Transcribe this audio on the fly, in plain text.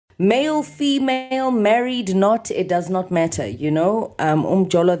Male, female, married, not, it does not matter,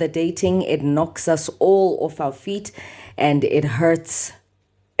 Jolo, the dating, it knocks us all off our feet and it hurts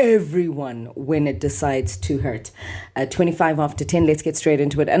everyone when it decides to hurt. 25 after 10, let's get straight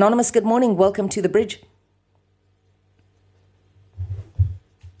into it. Anonymous, good morning. Welcome to The Bridge.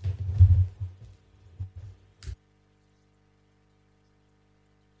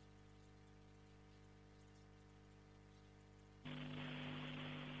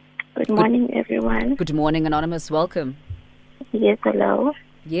 Good morning, everyone. Good morning, Anonymous. Welcome. Yes, hello.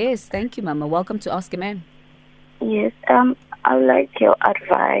 Yes, thank you, Mama. Welcome to Ask a Man. Yes, I would like your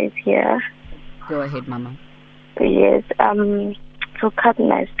advice here. Go ahead, Mama. Yes, to cut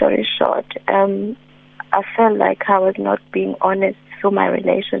my story short, I felt like I was not being honest through my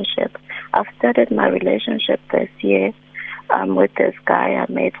relationship. I've started my relationship this year with this guy I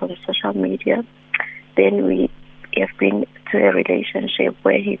met on social media. Then we have been to a relationship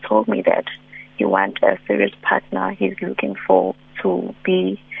where he told me that he wants a serious partner. He's looking for to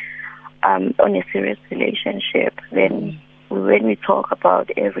be on a serious relationship. Then when we talk about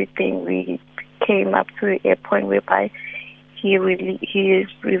everything, we came up to a point whereby he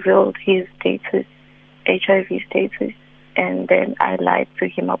revealed his status, HIV status, and then I lied to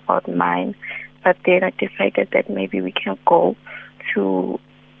him about mine. But then I decided that maybe we can go to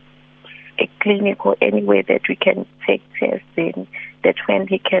a clinic or anywhere that we can take tests in, that when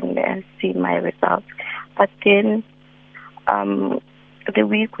he can see my results. But then the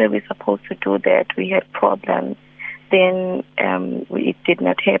week where we're supposed to do that, we had problems. Then it did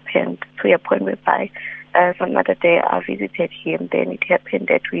not happen to a point whereby another day I visited him. Then it happened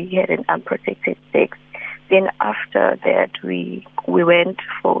that we had an unprotected sex. Then after that, we went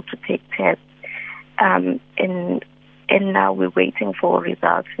to take tests. And now we're waiting for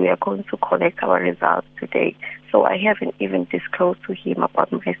results. We are going to collect our results today. So I haven't even disclosed to him about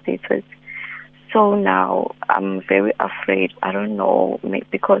my status. So now I'm very afraid. I don't know,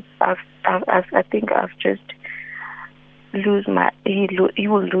 because I think I've just he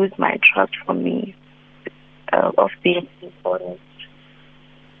will lose my trust from me of being honest.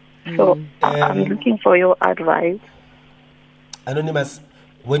 So I'm looking for your advice. Anonymous,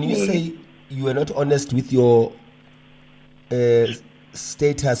 when you say you are not honest with your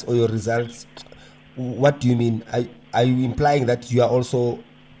status or your results, what do you mean? Are you implying that you are also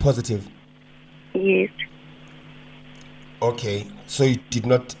positive? Yes. Okay, so you did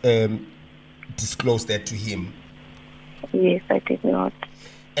not disclose that to him? Yes, I did not.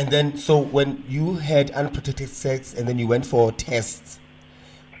 And then, so when you had unprotected sex and then you went for tests,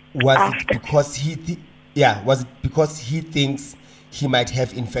 was it because he thinks he might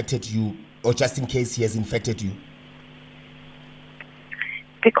have infected you, or just in case he has infected you?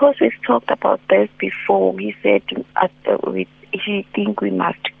 Because we've talked about this before, he said he think we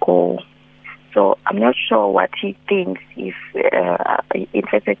must go. So I'm not sure what he thinks, if he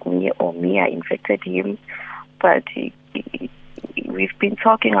infected me or me I infected him. But we've been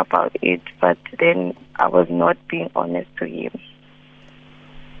talking about it, but then I was not being honest to him.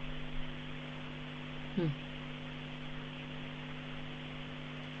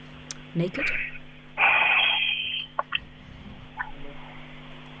 Naked?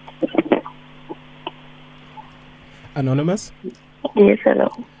 Anonymous? Yes, hello.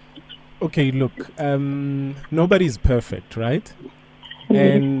 Okay, look, nobody's perfect, right?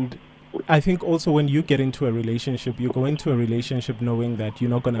 And I think also when you get into a relationship, you go into a relationship knowing that you're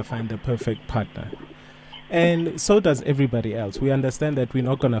not going to find the perfect partner. And so does everybody else. We understand that we're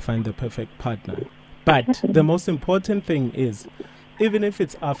not going to find the perfect partner. But the most important thing is, even if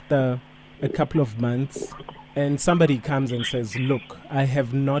it's after a couple of months and somebody comes and says, look, I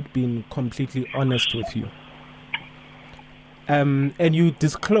have not been completely honest with you. And you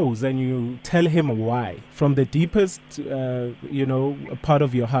disclose and you tell him why, from the deepest, part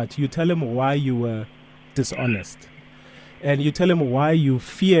of your heart. You tell him why you were dishonest, and you tell him why you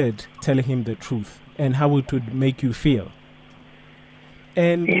feared telling him the truth and how it would make you feel.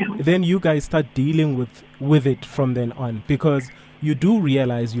 And then you guys start dealing with it from then on, because you do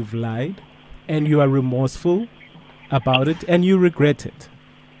realize you've lied and you are remorseful about it and you regret it.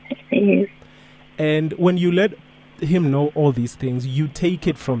 Yes. And when you let him know all these things, you take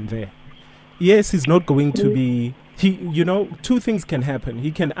it from there. Yes, he's not going to be, two things can happen. He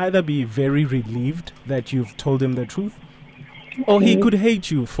can either be very relieved that you've told him the truth, or he could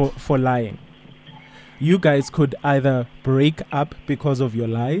hate you for lying. You guys could either break up because of your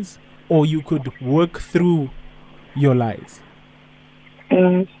lies, or you could work through your lies.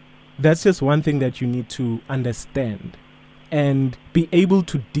 That's just one thing that you need to understand and be able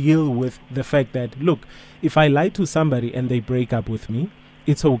to deal with the fact that, look, if I lie to somebody and they break up with me,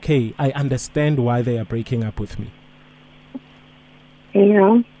 it's okay. I understand why they are breaking up with me.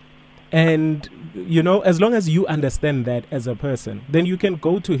 Yeah. And, as long as you understand that as a person, then you can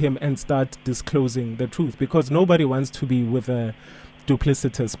go to him and start disclosing the truth, because nobody wants to be with a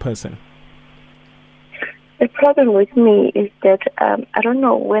duplicitous person. The problem with me is that I don't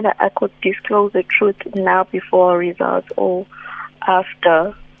know whether I could disclose the truth now before results or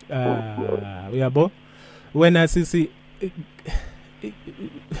after. When I see,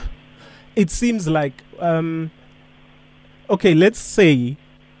 it seems like, okay, let's say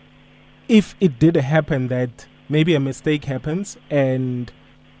if it did happen that maybe a mistake happens and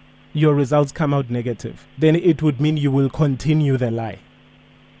your results come out negative, then it would mean you will continue the lie.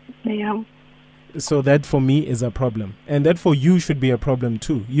 Yeah. So that for me is a problem, and that for you should be a problem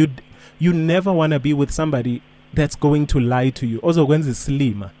too. You never want to be with somebody that's going to lie to you. Also, when it's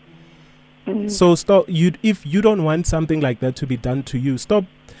slim. So stop. If you don't want something like that to be done to you, stop.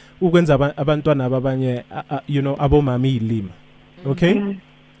 Abantwana babanye, abomami lim. Okay.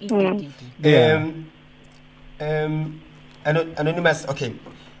 Yeah. Anonymous. Okay.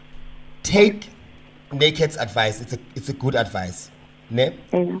 Take Naked's advice. It's a good advice. Ne?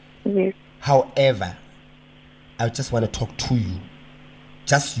 Yes. However, I just want to talk to you,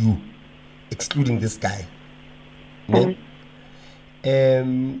 just you, excluding this guy. Ne?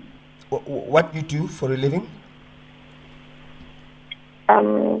 What you do for a living?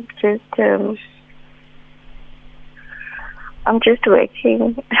 I'm just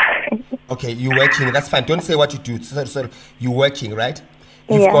working. Okay, you're working. That's fine. Don't say what you do. Sorry. You're working, right?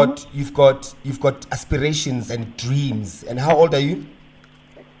 Yeah. You've got aspirations and dreams. And how old are you?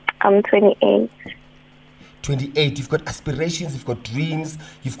 I'm 28. 28. You've got aspirations. You've got dreams.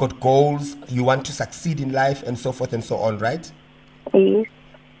 You've got goals. You want to succeed in life, and so forth and so on, right? Yes.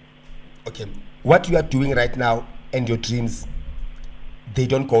 Okay. What you are doing right now and your dreams, they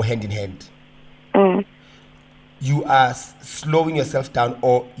don't go hand in hand. You are slowing yourself down,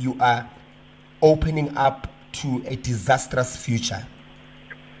 or you are opening up to a disastrous future.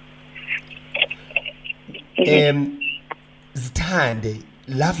 Zithande,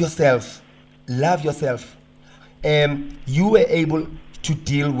 love yourself. You were able to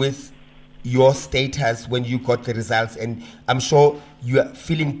deal with your status when you got the results, and I'm sure you are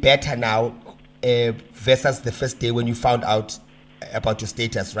feeling better now versus the first day when you found out about your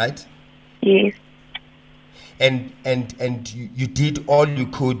status, right? Yes. And you did all you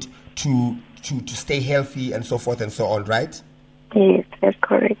could to stay healthy and so forth and so on, right? Yes, that's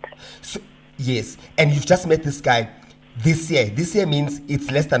correct. So, yes, and you've just met this guy this year. This year means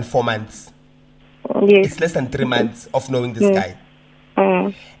it's less than 4 months. Yes. It's less than 3 months of knowing this guy.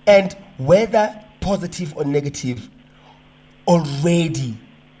 And whether positive or negative, already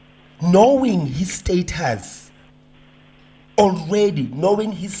knowing his status,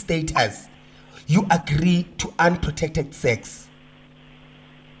 you agree to unprotected sex.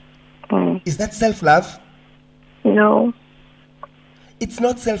 Is that self-love? No. It's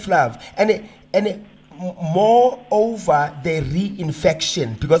not self-love. And moreover, the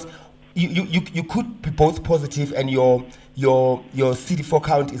reinfection, because you could be both positive and your CD4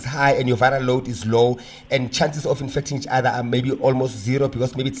 count is high and your viral load is low, and chances of infecting each other are maybe almost zero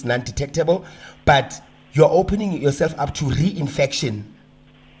because maybe it's non-detectable, but you're opening yourself up to reinfection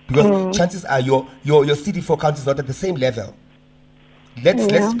because chances are your CD4 count is not at the same level.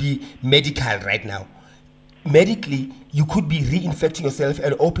 Let's be medical right now. Medically, you could be reinfecting yourself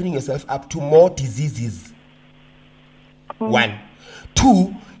and opening yourself up to more diseases. 1.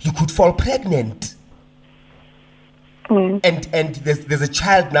 2, you could fall pregnant. And there's a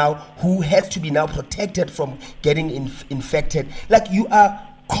child now who has to be now protected from getting infected. Like, you are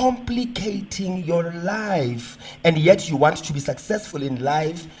complicating your life, and yet you want to be successful in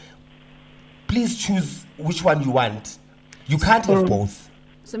life. Please choose which one you want. You can't have both.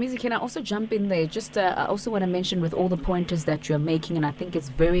 So, Mizi, can I also jump in there? Just, I also want to mention with all the pointers that you're making, and I think it's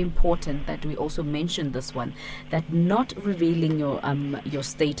very important that we also mention this one, that not revealing your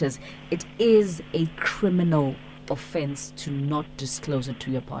status, it is a criminal offense to not disclose it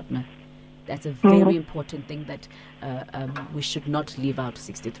to your partner. That's a very important thing that we should not leave out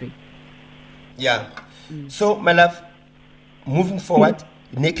 63. Yeah. So, my love, moving forward,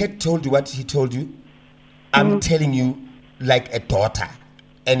 Naked told you what he told you. I'm telling you like a daughter.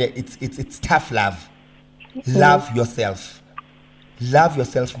 And it's tough love. Love yourself. Love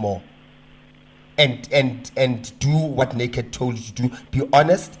yourself more. And do what Naked told you to do. Be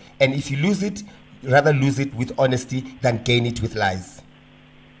honest. And if you lose it, rather lose it with honesty than gain it with lies.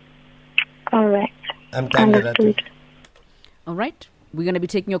 All right. I'm done with that. All right. We're going to be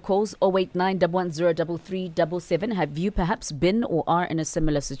taking your calls 089 110 Have you perhaps been or are in a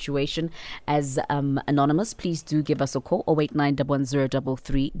similar situation as Anonymous? Please do give us a call 089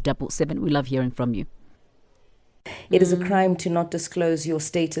 110 We love hearing from you. It is a crime to not disclose your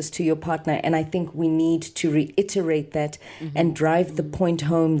status to your partner, and I think we need to reiterate that and drive the point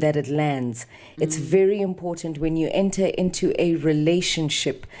home that it lands. It's very important when you enter into a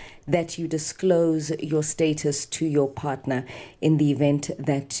relationship that you disclose your status to your partner in the event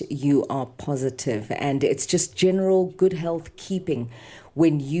that you are positive. And it's just general good health keeping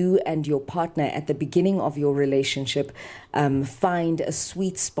when you and your partner at the beginning of your relationship find a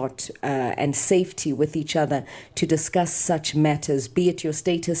sweet spot and safety with each other to discuss such matters, be it your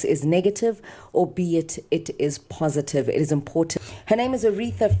status is negative or be it is positive. It is important. Her name is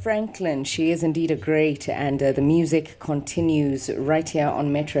Aretha Franklin. She is indeed a great, and the music continues right here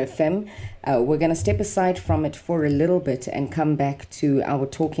on Metro FM. We're going to step aside from it for a little bit and come back to our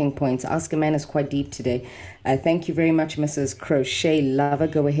talking points. Ask a Man is quite deep today. Thank you very much, Mrs. Crochet Lover.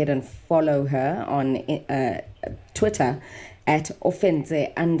 Go ahead and follow her on Twitter at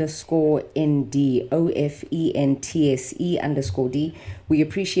Ofenze_ND, OFENTSE_D. We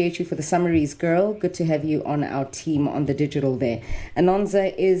appreciate you for the summaries, girl. Good to have you on our team on the digital there.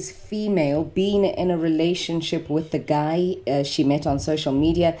 Anonza is female, being in a relationship with the guy she met on social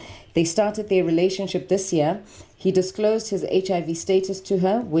media. They started their relationship this year. He disclosed his HIV status to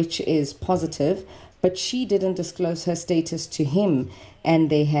her, which is positive, but she didn't disclose her status to him,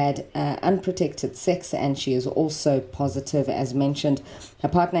 and they had unprotected sex, and she is also positive, as mentioned. Her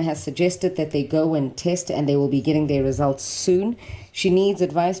partner has suggested that they go and test, and they will be getting their results soon. She needs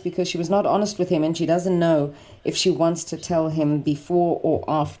advice because she was not honest with him, and she doesn't know if she wants to tell him before or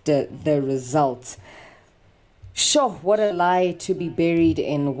after the results. Sure, what a lie to be buried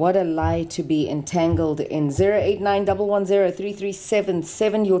in. What a lie to be entangled in. 089 110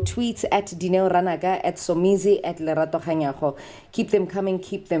 3377. Your tweets at Dineo Ranaga, at Somizi, at Lerato Kganyago. Keep them coming,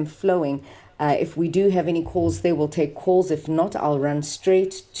 keep them flowing. If we do have any calls there, we'll take calls. If not, I'll run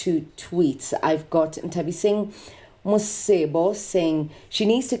straight to tweets. I've got Ntabising Musebo saying she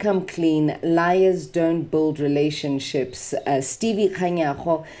needs to come clean. Liars don't build relationships. Stevie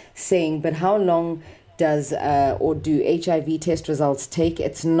Kganyago saying, but how long does or do HIV test results take?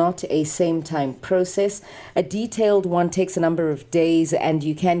 It's not a same time process. A detailed one takes a number of days, and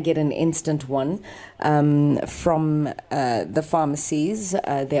you can get an instant one from the pharmacies.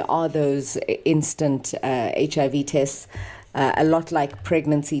 There are those instant HIV tests, a lot like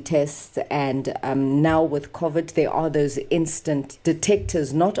pregnancy tests, and now with COVID there are those instant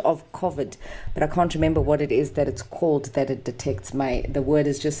detectors, not of COVID, but I can't remember what it is that it's called that it detects. The word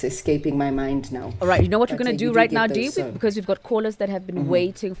is just escaping my mind now. All right, you know what we're going to do right now, Dee, because we've got callers that have been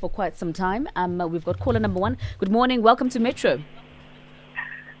waiting for quite some time. We've got caller number 1. Good morning, welcome to Metro.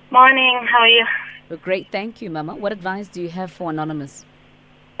 Morning, how are you? We're great, thank you, Mama. What advice do you have for Anonymous?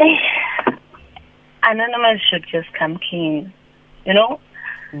 Anonymous should just come clean, you know?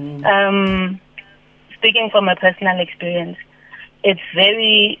 Speaking from a personal experience, it's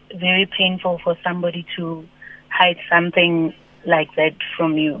very, very painful for somebody to hide something like that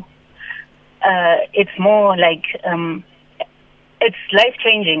from you. It's more like, it's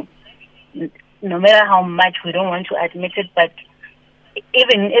life-changing, no matter how much we don't want to admit it, but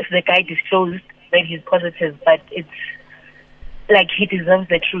even if the guy disclosed that he's positive, but it's like he deserves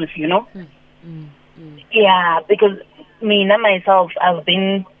the truth, you know? Yeah, because myself, I've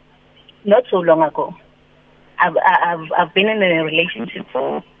been, not so long ago, I've been in a relationship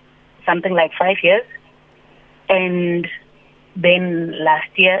for something like 5 years, and then last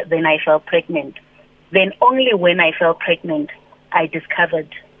year, then I fell pregnant. Then only when I fell pregnant, I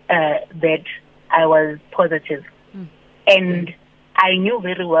discovered that I was positive. And I knew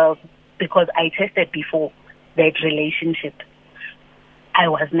very well, because I tested before that relationship. I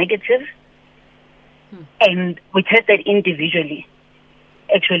was negative. And we tested individually.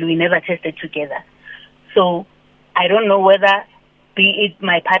 Actually, we never tested together. So I don't know whether, be it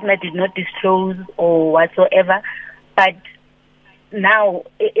my partner did not disclose or whatsoever, but now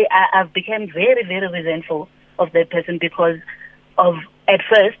I've become very, very resentful of that person because of, at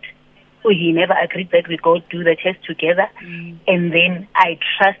first, he never agreed that we go do the test together. And then I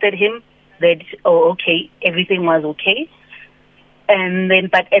trusted him that, okay, everything was okay. And then,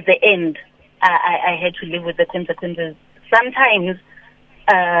 but at the end, I had to live with the consequences. Sometimes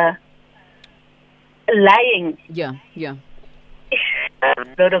lying. Yeah. A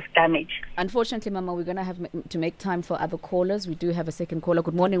lot of damage. Unfortunately, Mama, we're going to have to make time for other callers. We do have a second caller.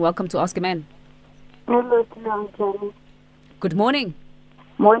 Good morning. Welcome to Ask a Man. Hello, Jenny. Good morning.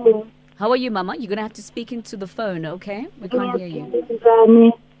 Morning. How are you, Mama? You're going to have to speak into the phone, okay? We can't hear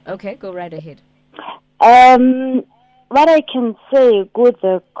you. Okay, go right ahead. What I can say good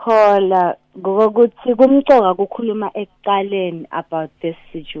the caller ngokuthi kumcoka ukukhuluma ekuqaleni about this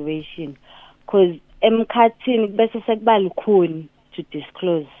situation because emkhathini bese sekuba lukhuni to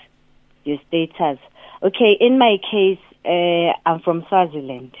disclose your status. Okay, in my case, I'm from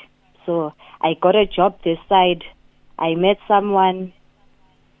Swaziland. So I got a job this side. I met someone.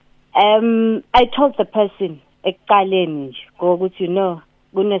 I told the person ekuqaleni ngokuthi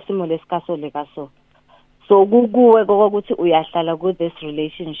kunesimo lesikaso lekaso. So kukuwe kokuthi uyahlala ku this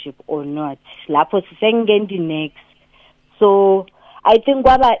relationship or not. Lapho sisengeni next. So I think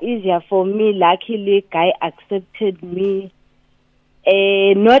kwaba easier for me, luckily guy accepted me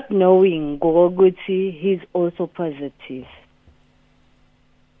not knowing kokuthi he's also positive.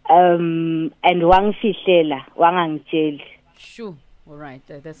 And wangifihlela wangangitsheli. Sure. All right.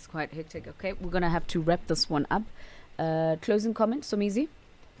 That's quite hectic. Okay, we're going to have to wrap this one up. Closing comments, Somizi?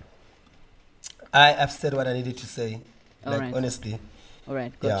 I've said what I needed to say. All right. Honestly. All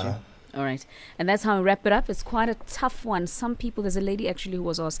right, gotcha. All right. And that's how we wrap it up. It's quite a tough one. Some people, there's a lady actually who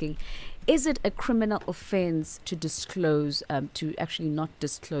was asking, is it a criminal offense to disclose, to actually not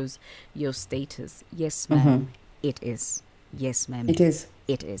disclose your status? Yes, ma'am, it is. Yes, ma'am. It is.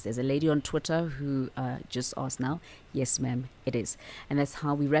 It is. There's a lady on Twitter who just asked now. Yes, ma'am, it is. And that's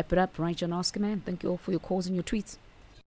how we wrap it up. Right, John Oscar, man. Thank you all for your calls and your tweets.